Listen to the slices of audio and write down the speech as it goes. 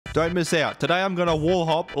Don't miss out. Today I'm gonna wall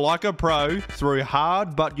hop like a pro through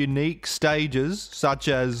hard but unique stages such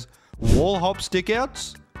as wall hop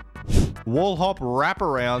stickouts, wall hop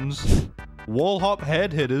wraparounds, wall hop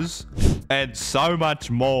head hitters, and so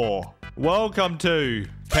much more. Welcome to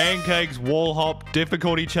Pancake's wall hop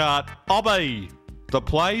difficulty chart, obby, the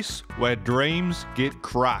place where dreams get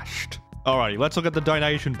crushed. Alrighty, let's look at the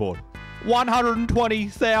donation board.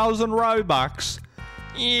 120,000 Robux.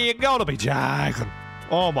 You gotta be joking.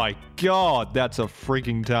 Oh my god, that's a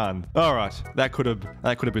freaking ton. Alright, that could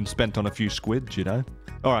have been spent on a few squids, you know.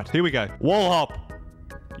 Alright, here we go. Wall hop.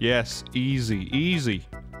 Yes, easy, easy.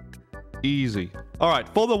 Easy. Alright,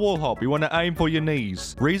 for the wall hop, you want to aim for your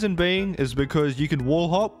knees. Reason being is because you can wall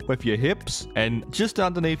hop with your hips and just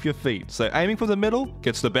underneath your feet. So aiming for the middle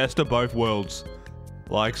gets the best of both worlds.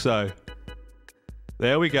 Like so.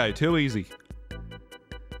 There we go, too easy.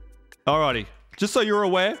 Alrighty, just so you're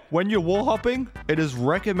aware, when you're wall hopping, it is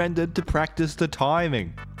recommended to practice the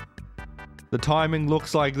timing. The timing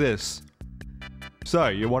looks like this. So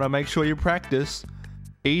you want to make sure you practice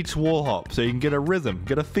each wall hop so you can get a rhythm,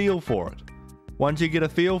 get a feel for it. Once you get a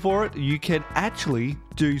feel for it, you can actually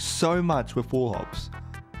do so much with wall hops.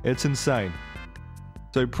 It's insane.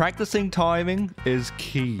 So practicing timing is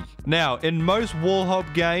key. Now, in most wall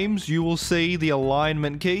hop games, you will see the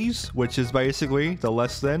alignment keys, which is basically the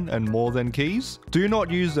less than and more than keys. Do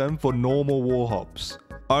not use them for normal wall hops.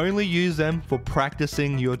 Only use them for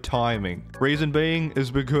practicing your timing. Reason being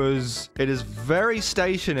is because it is very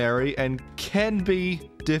stationary and can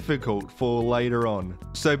be difficult for later on.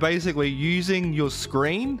 So basically, using your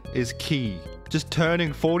screen is key. Just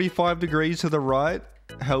turning 45 degrees to the right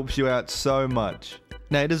helps you out so much.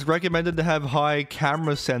 Now, it is recommended to have high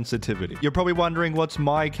camera sensitivity. You're probably wondering, what's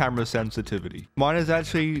my camera sensitivity? Mine is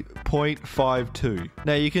actually 0.52.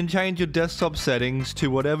 Now, you can change your desktop settings to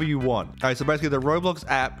whatever you want. All right, so basically the Roblox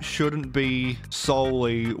app shouldn't be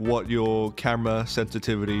solely what your camera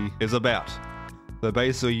sensitivity is about. So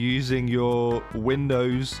basically using your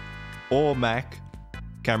Windows or Mac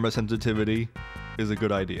camera sensitivity is a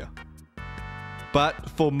good idea. But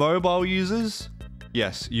for mobile users,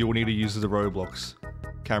 yes, you will need to use the Roblox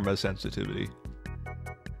camera sensitivity,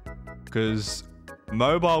 because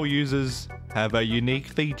mobile users have a unique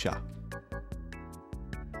feature.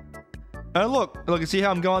 And look, you see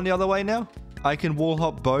how I'm going the other way now? I can wall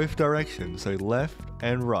hop both directions, so left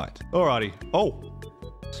and right. Alrighty. Oh,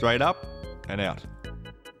 straight up and out.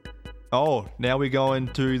 Oh, now we go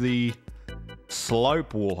into the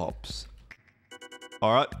slope wall hops.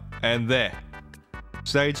 Alright, and there.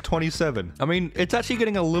 Stage 27. I mean, it's actually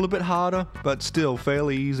getting a little bit harder, but still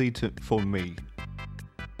fairly easy for me.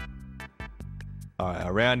 Alright,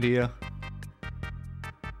 around here.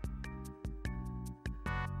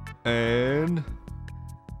 And...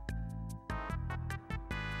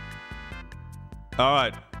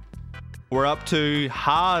 Alright. We're up to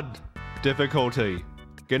hard difficulty.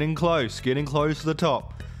 Getting close to the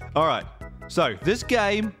top. Alright, so this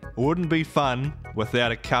game wouldn't be fun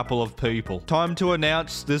without a couple of people. Time to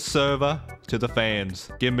announce this server to the fans.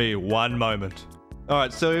 Give me one moment.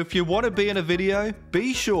 Alright, so if you want to be in a video,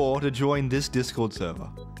 be sure to join this Discord server.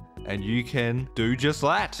 And you can do just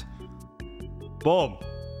that. Boom.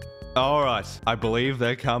 Alright, I believe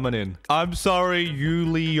they're coming in. I'm sorry,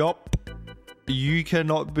 Yuliop. You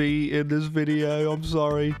cannot be in this video, I'm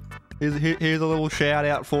sorry. Here's a little shout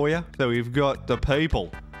out for you. So we've got the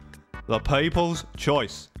people. The people's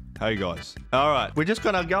choice. Hey guys. Alright, we're just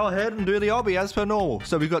gonna go ahead and do the obby as per normal.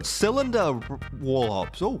 So we've got cylinder wall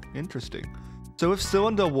hops. Oh, interesting. So with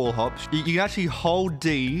cylinder wall hops, you can actually hold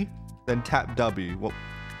D, then tap W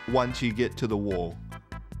once you get to the wall.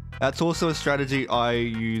 That's also a strategy I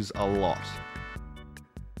use a lot.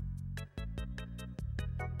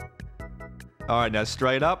 Alright, now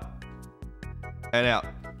straight up and out.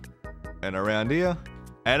 And around here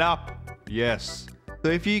and up. Yes. So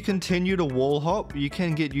if you continue to wall hop, you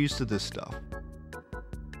can get used to this stuff.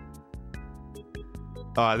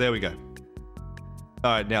 Alright, there we go.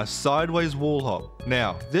 Alright, now sideways wall hop.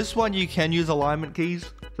 Now, this one you can use alignment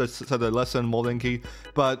keys, so the less than more than key,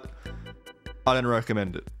 but I don't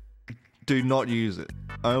recommend it. Do not use it.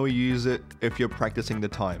 Only use it if you're practicing the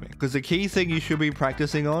timing. Because the key thing you should be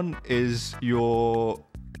practicing on is your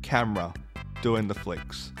camera doing the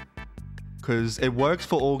flicks. Because it works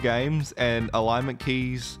for all games, and alignment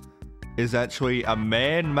keys is actually a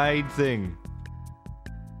man-made thing.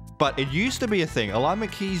 But it used to be a thing.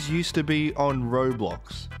 Alignment keys used to be on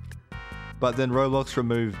Roblox. But then Roblox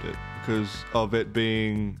removed it because of it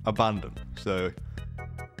being abundant. So,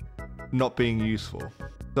 not being useful.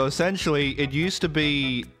 So essentially, it used to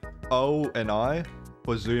be O and I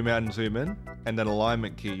for zoom out and zoom in. and then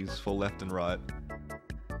alignment keys for left and right.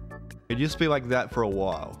 It used to be like that for a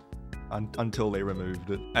while, until they removed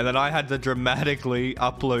it. And then I had to dramatically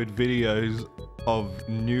upload videos of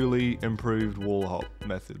newly improved wall hop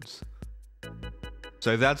methods.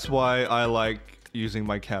 So that's why I like using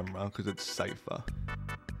my camera, because it's safer.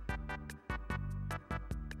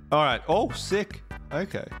 Alright, oh, sick.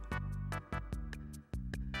 Okay.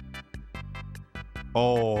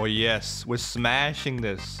 Oh, yes, we're smashing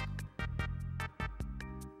this.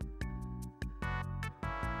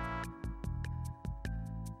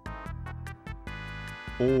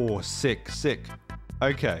 Oh, sick, sick.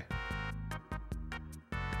 Okay.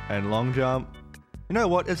 And long jump. You know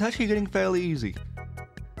what? It's actually getting fairly easy.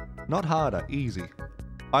 Not harder, easy.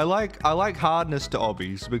 I like hardness to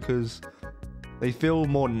obbies because they feel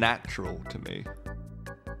more natural to me.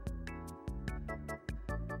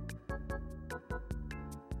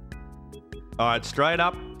 Alright, straight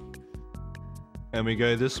up. And we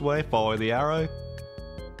go this way, follow the arrow.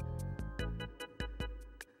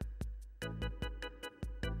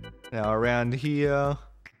 Now around here,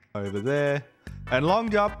 over there, and long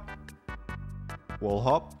jump. Wall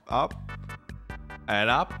hop, up, and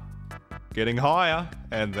up. Getting higher,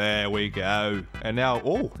 and there we go. And now,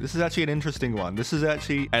 oh, this is actually an interesting one. This is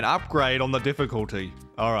actually an upgrade on the difficulty.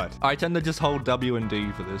 Alright, I tend to just hold W and D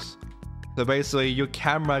for this. So basically, your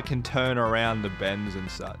camera can turn around the bends and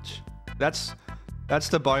such. That's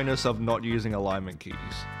the bonus of not using alignment keys.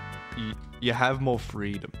 You have more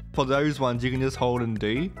freedom. For those ones, you can just hold in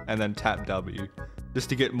D and then tap W. Just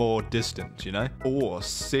to get more distance, you know? Oh,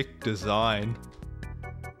 sick design.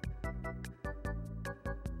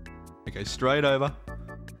 Okay, straight over.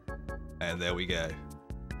 And there we go.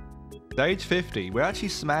 Stage 50. We're actually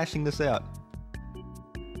smashing this out.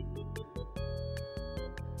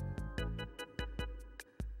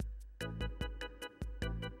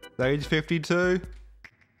 Stage 52.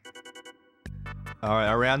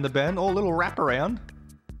 Alright, around the bend. Oh, little wraparound.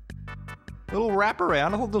 Little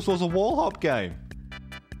wraparound. I thought this was a wall hop game.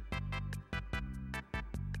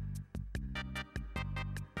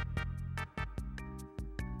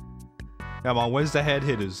 Come on, where's the head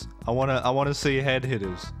hitters? I wanna see head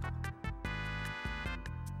hitters.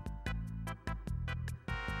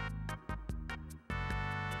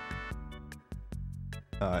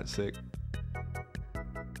 Alright, sick.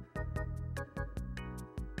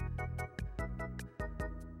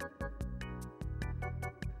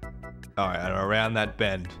 Alright, and around that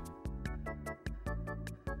bend.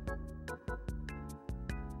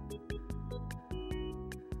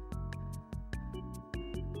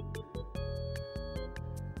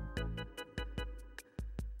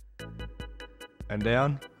 And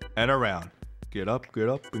down, and around. Get up,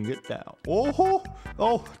 and get down. Oh,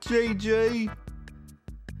 oh, GG.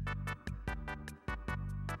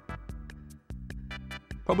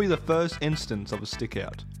 Probably the first instance of a stick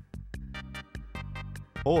out.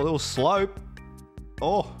 Oh, a little slope.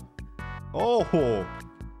 Oh. Oh.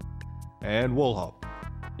 And wall hop.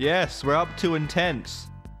 Yes, we're up to intense.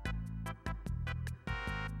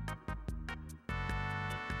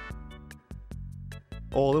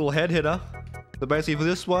 Oh, a little head hitter. So basically for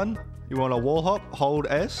this one, you want a wall hop, hold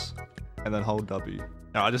S, and then hold W.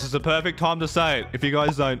 Alright, this is the perfect time to say it. If you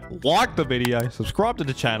guys don't like the video, subscribe to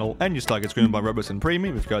the channel, and you start getting screwed by Roblox and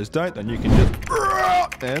Premium. If you guys don't, then you can just...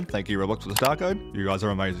 And thank you, Roblox, for the star code. You guys are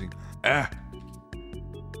amazing.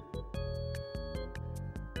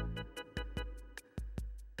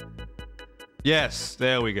 Yes,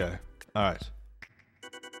 there we go. Alright.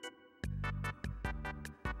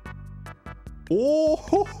 Oh,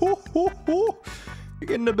 ho, ho, ho, ho. You're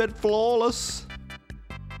getting a bit flawless.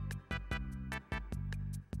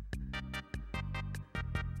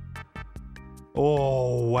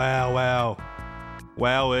 Oh, wow, wow.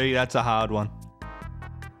 Wowee, that's a hard one.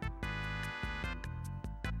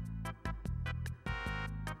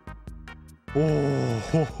 Oh,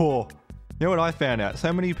 ho, ho. You know what I found out?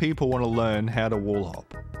 So many people want to learn how to wall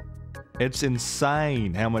hop. It's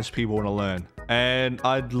insane how much people want to learn. And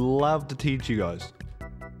I'd love to teach you guys.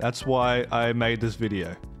 That's why I made this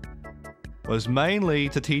video. It was mainly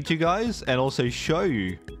to teach you guys and also show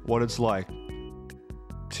you what it's like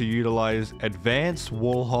to utilize advanced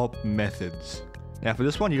wall hop methods. Now for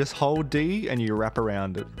this one, you just hold D and you wrap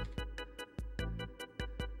around it.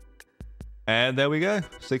 And there we go,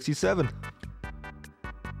 67.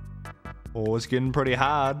 Oh, it's getting pretty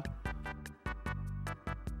hard.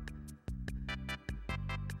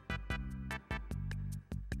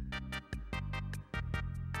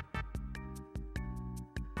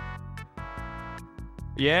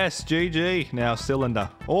 Yes, GG. Now cylinder.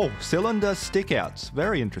 Oh, cylinder stickouts.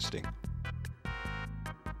 Very interesting.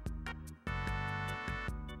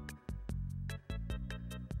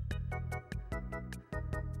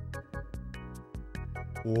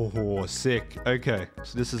 Oh, sick. Okay,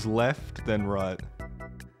 so this is left, then right.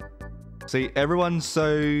 See, everyone's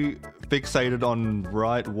so fixated on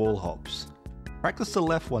right wall hops. Practice the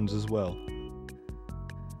left ones as well.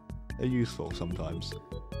 They're useful sometimes.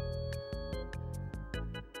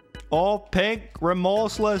 Oh, pink,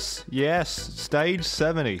 remorseless. Yes, stage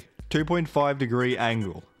 70. 2.5 degree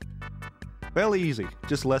angle. Fairly easy,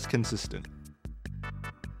 just less consistent.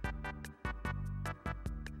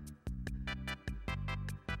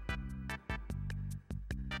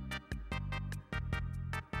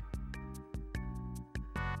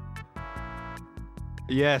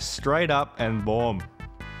 Yes, straight up and boom.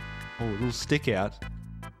 Oh, a little stick out.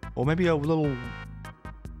 Or maybe a little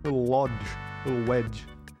lodge, little wedge.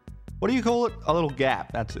 What do you call it? A little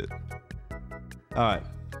gap, that's it. Alright.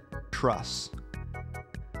 Truss.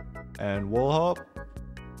 And wall hop.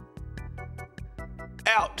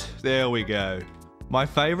 Out! There we go. My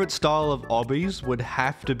favorite style of obbies would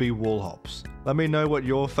have to be wall hops. Let me know what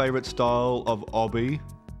your favorite style of obby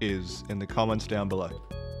is in the comments down below.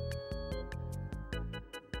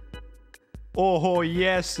 Oh,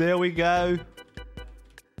 yes, there we go.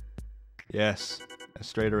 Yes,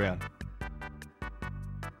 straight around.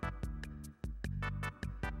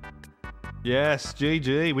 Yes,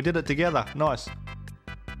 GG, we did it together. Nice.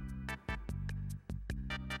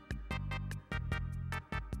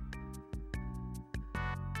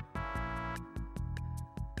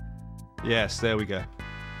 Yes, there we go.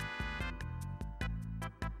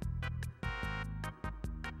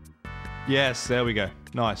 Yes, there we go.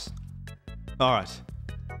 Nice. Alright.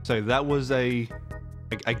 So that was a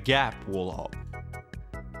gap wall hop.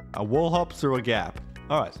 A wall hop through a gap.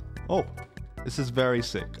 Alright. Oh, this is very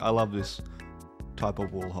sick. I love this type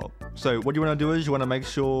of wall hop. So what you want to do is you want to make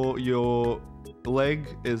sure your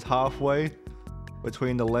leg is halfway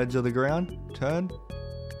between the ledge of the ground. Turn.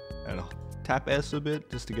 And tap S a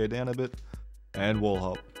bit just to go down a bit. And wall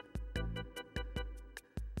hop.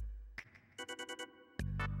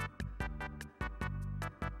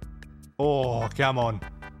 Oh, come on.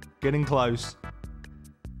 Getting close.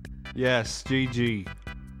 Yes, GG.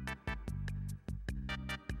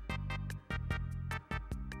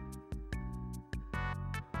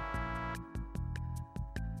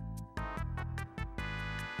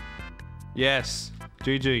 Yes,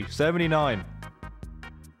 GG. 79.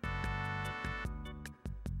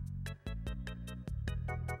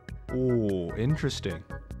 Oh, interesting.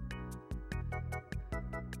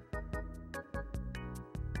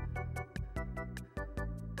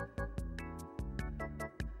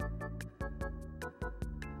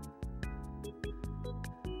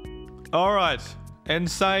 Alright,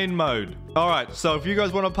 insane mode. Alright, so if you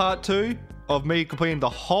guys want a part 2 of me completing the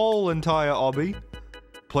whole entire obby,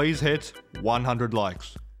 please hit 100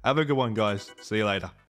 likes. Have a good one, guys. See you later.